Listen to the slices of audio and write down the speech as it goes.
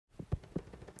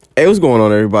Hey, what's going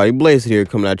on, everybody? Blaze here,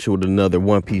 coming at you with another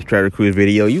One Piece Treasure Cruise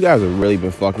video. You guys have really been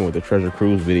fucking with the Treasure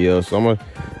Cruise videos, so I'm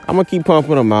gonna keep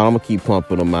pumping them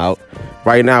out.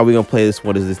 Right now, we're gonna play this.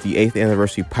 What is this? The 8th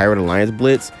anniversary Pirate Alliance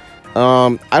Blitz.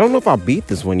 I don't know if I beat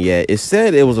this one yet. It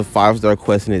said it was a 5-star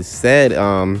quest, and it said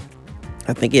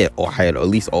I think I had at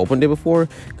least opened it before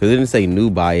because it didn't say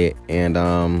new by it, and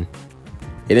it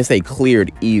didn't say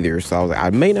cleared either. So I was like,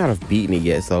 I may not have beaten it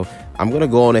yet. So I'm gonna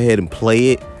go on ahead and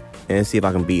play it and see if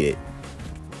I can beat it.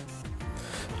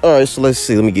 All right, so let's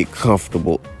see. Let me get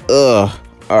comfortable. All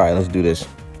right, let's do this.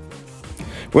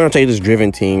 We're gonna take this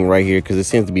driven team right here because it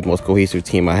seems to be the most cohesive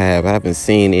team I have. I haven't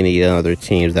seen any other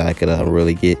teams that I could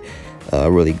really get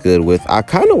really good with. I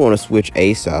kind of want to switch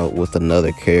Ace out with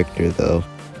another character though.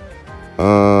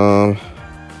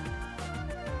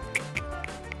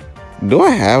 Do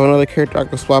I have another character I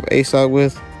can swap Ace out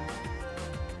with?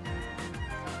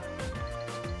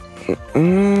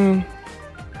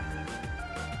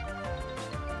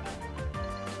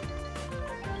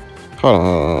 Hold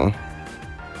on.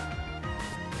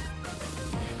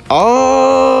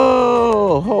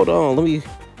 Oh, hold on.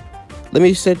 Let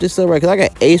me set this up right, because I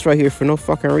got Ace right here for no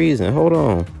fucking reason. Hold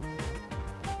on.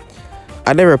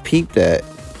 I never peeped that.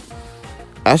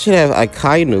 I should have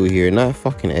Akainu here, not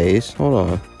fucking Ace. Hold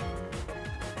on.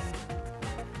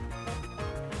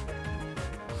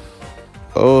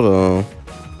 Hold on.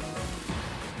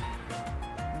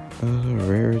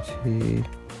 Rarity.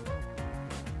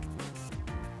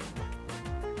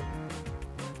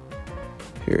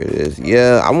 Here it is.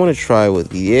 Yeah, I want to try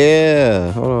with.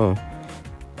 Yeah, hold on.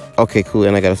 Okay, cool.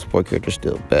 And I got a support character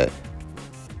still. Bet.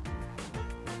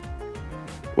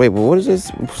 Wait, but what does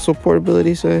this support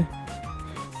ability say?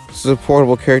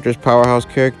 Supportable characters, powerhouse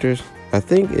characters. I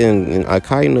think in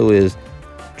Akainu is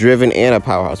driven and a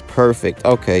powerhouse. Perfect.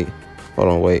 Okay. Hold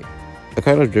on, wait.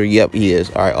 Akainu driven. Yep, he is.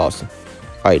 All right, awesome.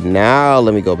 All right, now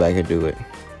let me go back and do it.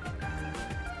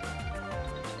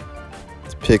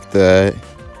 Let's pick that.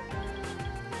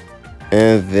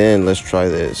 And then let's try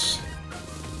this.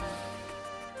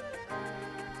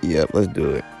 Yep, let's do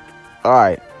it. All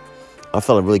right. I'm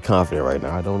feeling really confident right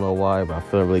now. I don't know why, but I'm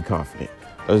feeling really confident.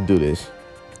 Let's do this.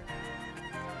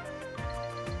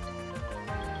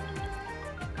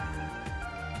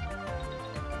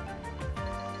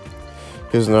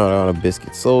 Here's another round of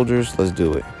Biscuit Soldiers. Let's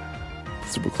do it.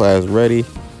 Super class ready.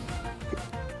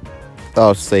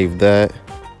 I'll save that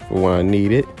for when I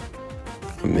need it.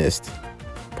 I missed.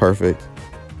 Perfect.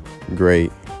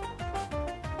 Great.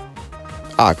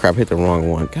 Ah, crap. Hit the wrong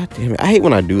one. God damn it. I hate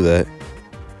when I do that.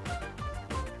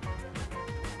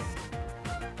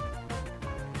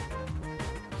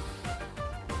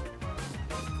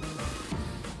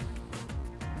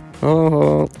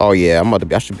 Oh yeah,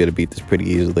 I should be able to beat this pretty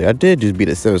easily. I did just beat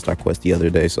a 7-star quest the other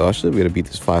day, so I should be able to beat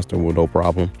this 5-star with no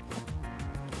problem.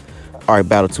 All right,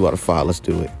 battle 2 out of 5. Let's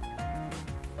do it.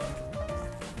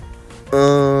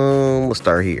 We'll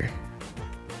start here.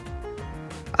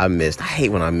 I missed. I hate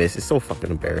when I miss. It's so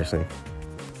fucking embarrassing.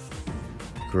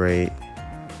 Great.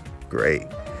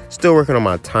 Still working on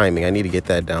my timing. I need to get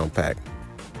that down pat.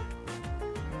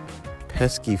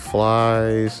 Pesky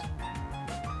flies.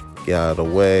 Get out of the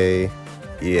way.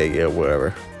 Yeah, whatever.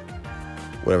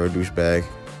 Whatever, douchebag.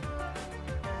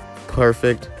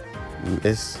 Perfect.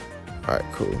 Miss. Alright,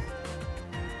 cool.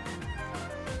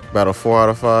 Battle 4 out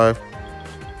of 5.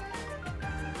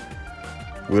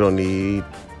 We don't need...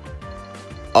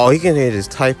 Oh, he can change his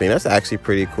typing. That's actually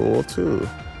pretty cool, too.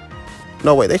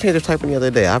 No, wait, they changed their typing the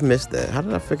other day. I missed that. How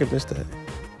did I freaking miss that?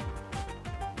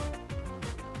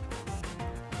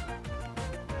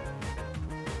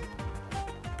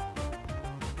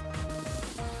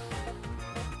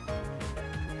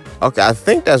 Okay, I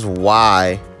think that's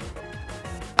why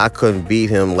I couldn't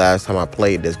beat him last time I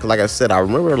played this. Because like I said, I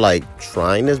remember like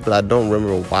trying this, but I don't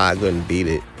remember why I couldn't beat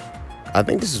it. I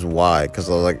think this is why. Because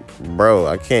I was like, bro,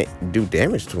 I can't do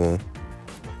damage to him.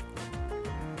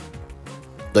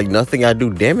 Like nothing I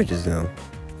do damages him.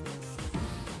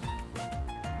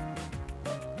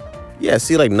 Yeah,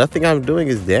 see, like nothing I'm doing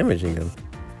is damaging him.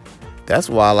 That's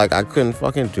why like I couldn't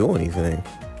fucking do anything.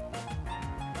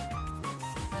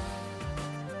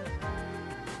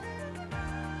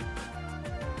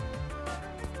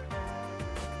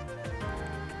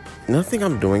 Nothing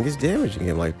I'm doing is damaging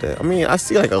him like that. I mean, I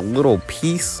see like a little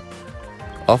piece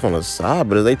off on the side,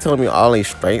 but are they telling me only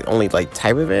like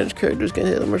type advantage characters can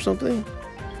hit him or something?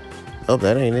 Oh,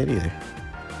 that ain't it either.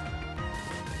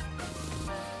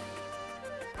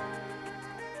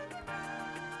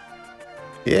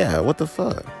 Yeah, what the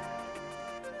fuck?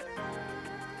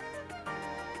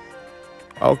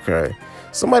 Okay.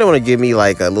 Somebody want to give me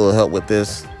like a little help with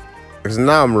this? Because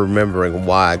now I'm remembering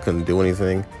why I couldn't do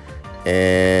anything.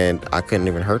 And I couldn't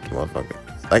even hurt the motherfucker.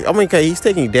 Like, I mean, okay, he's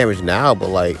taking damage now, but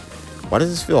like, why does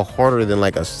this feel harder than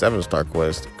like a 7-star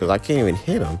quest? Because I can't even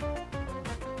hit him.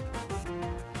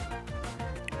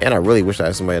 And I really wish I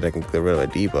had somebody that can get rid of a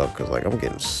debuff, because like I'm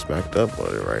getting smacked up on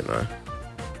it right now.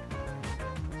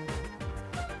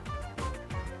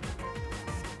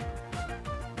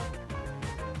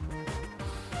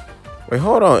 Wait,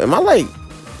 hold on. Am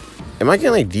I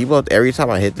getting like debuffed every time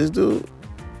I hit this dude?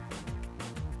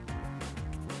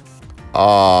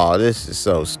 Oh, this is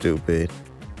so stupid.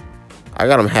 I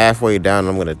got him halfway down and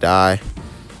I'm gonna die.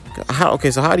 Okay,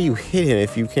 so how do you hit him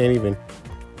if you can't even...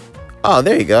 Oh,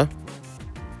 there you go.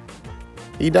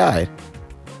 He died.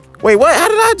 Wait, what? How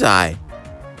did I die?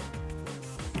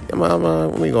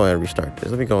 Let me go ahead and restart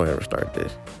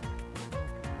this.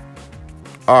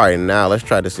 Alright, now let's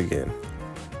try this again.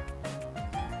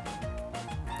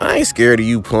 I ain't scared of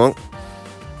you, punk.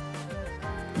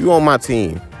 You on my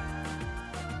team.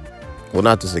 Well,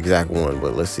 not this exact one,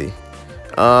 but let's see.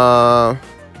 Alright.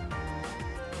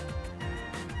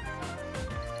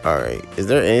 Is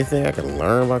there anything I can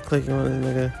learn by clicking on this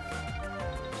nigga?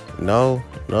 No,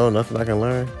 nothing I can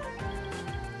learn.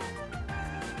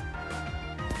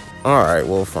 Alright,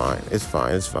 well, fine. It's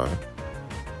fine. Let's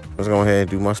go ahead and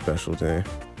do my special then.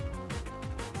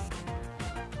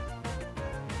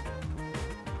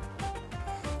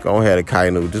 Go ahead,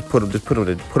 Akainu. Just put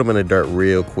him in the dirt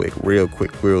real quick, real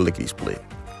lickety split.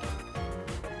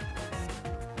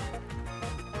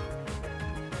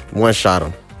 One shot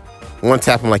him. One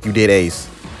tap him like you did Ace.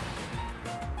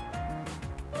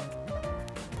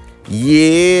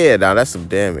 Yeah, now that's some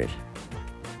damage.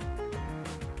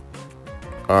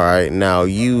 All right, now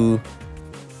you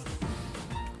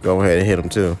go ahead and hit him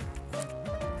too.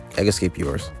 I can skip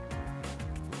yours.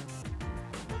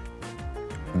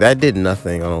 That did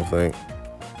nothing, I don't think.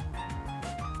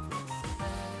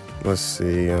 Let's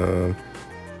see. Hit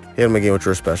him again with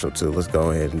your special too. Let's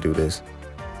go ahead and do this.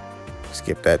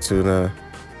 Skip that too now.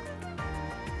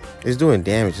 It's doing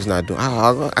damage. It's not doing...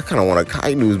 Oh, I kind of want a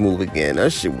Kainu's move again.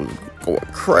 That shit was going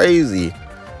crazy.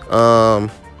 Can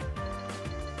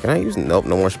I use... Nope,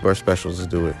 no more specials. Let's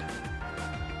do it.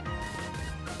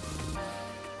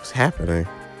 What's happening?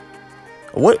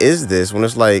 What is this when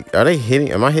it's like... Are they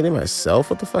hitting... Am I hitting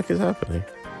myself? What the fuck is happening?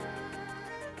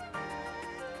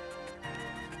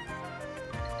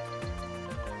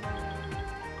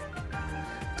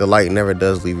 The light never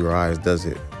does leave your eyes, does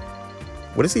it?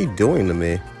 What is he doing to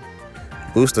me?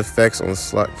 Boost effects on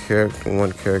slot character,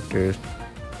 one characters.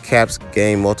 Caps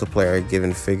game multiplayer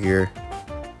given figure.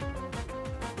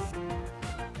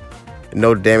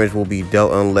 No damage will be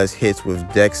dealt unless hits with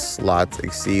dex slots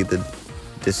exceed the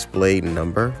displayed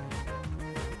number.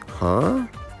 Huh?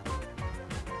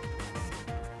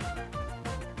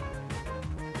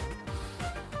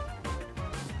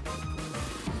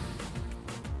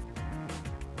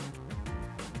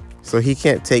 So he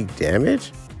can't take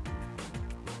damage?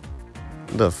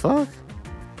 The fuck?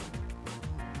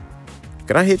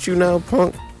 Can I hit you now,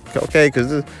 punk? Okay,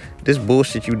 because this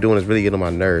bullshit you doing is really getting on my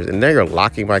nerves. And now you're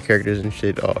locking my characters and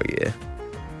shit. Oh, yeah.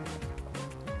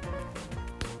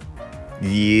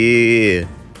 Yeah.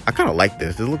 I kind of like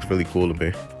this. This looks really cool to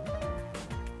me.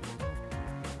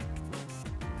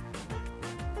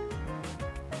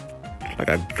 Like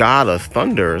a god of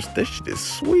thunder. This shit is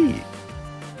sweet.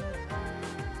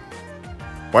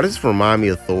 Why does this remind me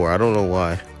of Thor? I don't know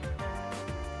why.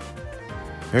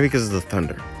 Maybe because of the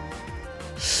thunder.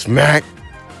 Smack.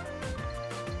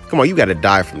 Come on, you gotta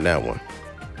die from that one.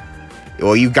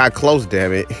 Well, you got close,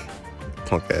 damn it.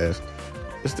 Punk ass.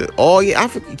 Oh, yeah, I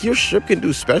forget. Your ship can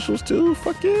do specials too?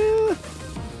 Fuck yeah.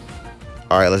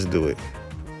 All right, let's do it.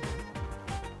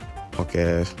 Punk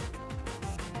ass.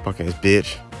 Punk ass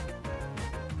bitch.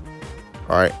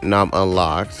 All right, now I'm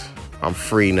unlocked. I'm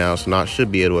free now, so now I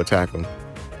should be able to attack him.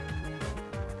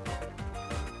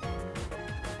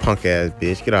 Punk ass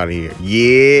bitch, get out of here.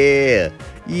 Yeah.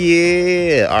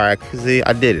 Yeah. All right, see,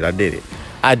 I did it.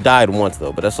 I died once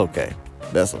though, but that's okay.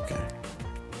 That's okay.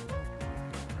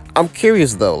 I'm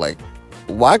curious though, like,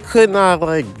 why couldn't I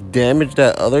like damage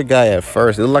that other guy at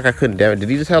first? It looked like I couldn't damage. Did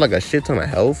he just have like a shit ton of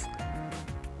health?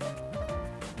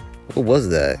 What was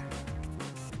that?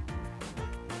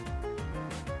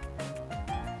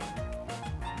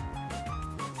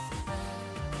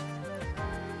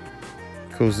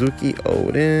 Kozuki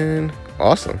Odin.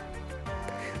 Awesome.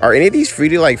 Are any of these free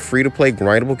to play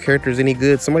grindable characters any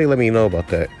good? Somebody let me know about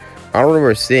that. I don't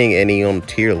remember seeing any on the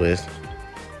tier list.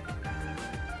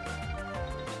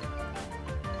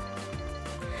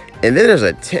 And then there's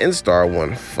a 10-star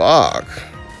one. Fuck.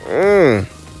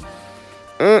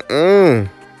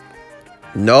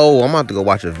 No, I'm about to go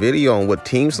watch a video on what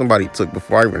team somebody took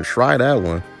before I even try that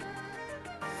one.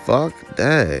 Fuck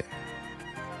that.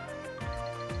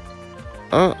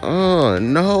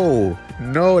 No.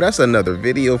 No, that's another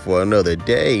video for another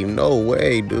day. No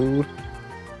way, dude.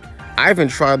 I even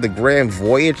tried the Grand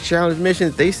Voyage Challenge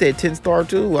missions. They said 10-star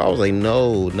too. I was like,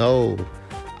 no.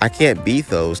 I can't beat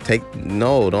those.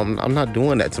 I'm not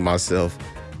doing that to myself.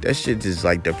 That shit just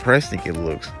like depressing it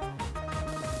looks.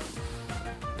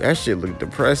 That shit look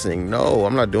depressing. No,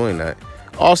 I'm not doing that.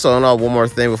 Also, one more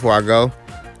thing before I go.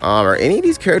 Are any of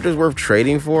these characters worth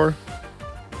trading for?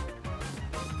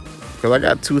 Because I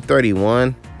got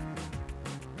 231.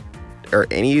 Are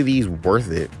any of these worth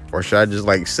it? Or should I just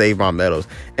like save my medals?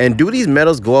 And do these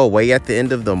medals go away at the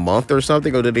end of the month or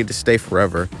something? Or do they just stay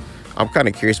forever? I'm kind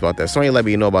of curious about that. Somebody let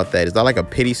me know about that. Is that like a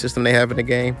pity system they have in the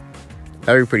game?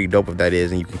 That'd be pretty dope if that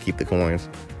is, and you can keep the coins.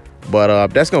 But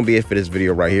that's going to be it for this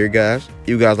video right here, guys. If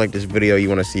you guys like this video, you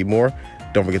want to see more,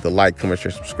 don't forget to like, comment,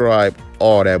 share, subscribe,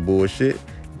 all that bullshit.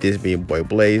 This being boy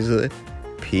Blazer.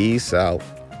 Peace out.